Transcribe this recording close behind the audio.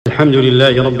الحمد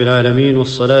لله رب العالمين،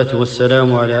 والصلاة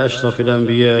والسلام على أشرف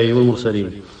الأنبياء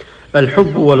والمرسلين.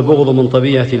 الحب والبغض من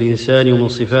طبيعة الإنسان ومن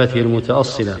صفاته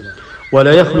المتأصلة،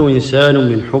 ولا يخلو إنسان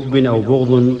من حب أو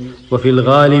بغض، وفي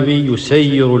الغالب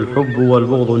يسير الحب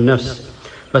والبغض النفس،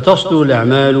 فتصدر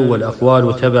الأعمال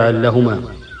والأقوال تبعا لهما.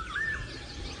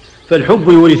 فالحب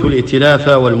يورث الائتلاف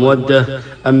والمودة،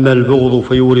 أما البغض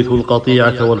فيورث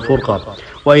القطيعة والفرقة.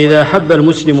 وإذا أحب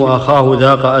المسلم أخاه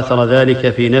ذاق أثر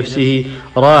ذلك في نفسه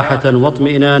راحة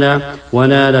واطمئنانا،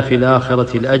 ونال في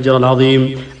الآخرة الأجر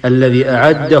العظيم الذي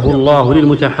أعده الله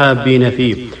للمتحابين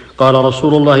فيه. قال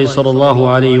رسول الله صلى الله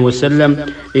عليه وسلم: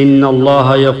 إن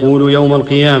الله يقول يوم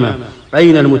القيامة: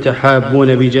 أين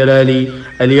المتحابون بجلالي؟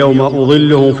 اليوم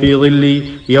أظلهم في ظلي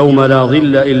يوم لا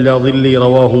ظل إلا ظلي.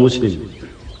 رواه مسلم.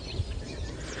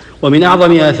 ومن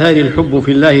أعظم آثار الحب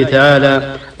في الله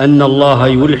تعالى أن الله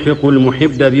يلحق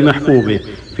المحب بمحبوبه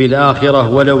في الآخرة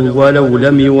ولو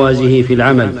لم يوازه في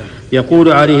العمل.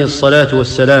 يقول عليه الصلاة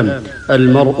والسلام: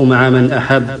 المرء مع من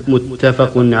أحب،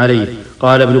 متفق عليه.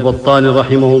 قال ابن بطال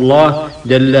رحمه الله: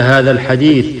 دل هذا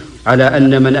الحديث على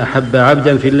أن من أحب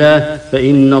عبدا في الله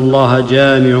فإن الله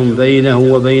جامع بينه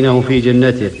وبينه في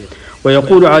جنته.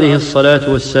 ويقول عليه الصلاة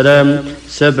والسلام: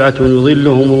 7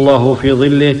 يظلهم الله في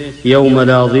ظله يوم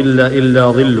لا ظل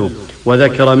إلا ظله.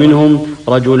 وذكر منهم: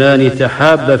 رجلان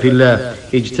تحابا في الله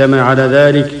اجتمع على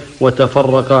ذلك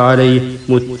وتفرق عليه،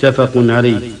 متفق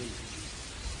عليه.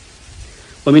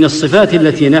 ومن الصفات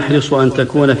التي نحرص أن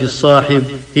تكون في الصاحب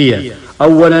هي: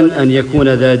 أولا أن يكون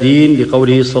ذا دين،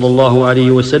 لقوله صلى الله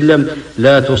عليه وسلم: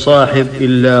 لا تصاحب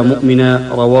إلا مؤمنا.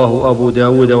 رواه أبو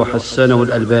داود وحسنه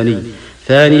الألباني.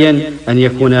 ثانيا أن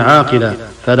يكون عاقلا،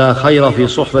 فلا خير في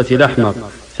صحبة الأحمق.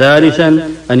 ثالثا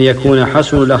أن يكون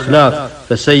حسن الأخلاق،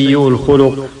 فسيء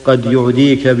الخلق قد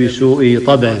يعديك بسوء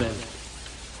طبع.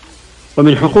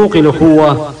 ومن حقوق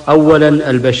الأخوة: أولا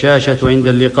البشاشة عند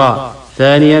اللقاء.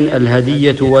 ثانيا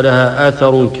الهدية، ولها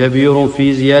أثر كبير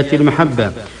في زيادة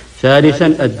المحبة. ثالثا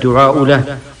الدعاء له.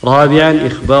 رابعا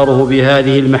إخباره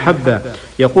بهذه المحبة.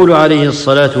 يقول عليه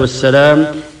الصلاة والسلام: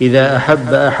 إذا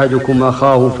أحب أحدكم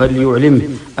أخاه فليعلمه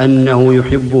أنه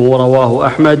يحبه. رواه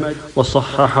أحمد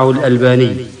وصححه الألباني.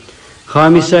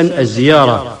 خامسا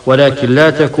الزيارة، ولكن لا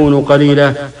تكون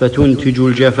قليلة فتنتج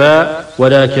الجفاء،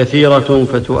 ولا كثيرة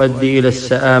فتؤدي إلى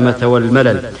السآمة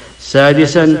والملل.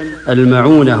 سادسا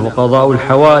المعونة وقضاء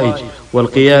الحوائج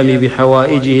والقيام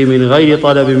بحوائجه من غير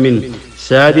طلب منه.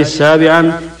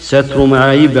 سابعا ستر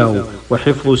معايبه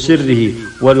وحفظ سره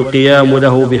والقيام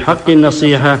له بحق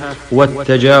النصيحة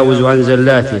والتجاوز عن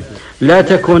زلاته. لا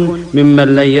تكن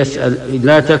ممن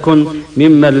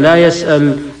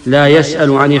لا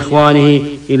يسأل عن إخوانه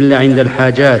إلا عند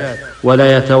الحاجات،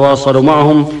 ولا يتواصل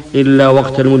معهم إلا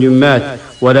وقت الملمات،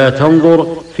 ولا تنظر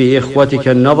في إخوتك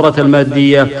النظرة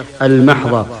المادية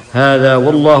المحضة. هذا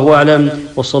والله أعلم،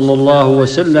 وصلى الله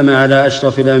وسلم على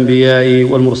أشرف الأنبياء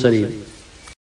والمرسلين.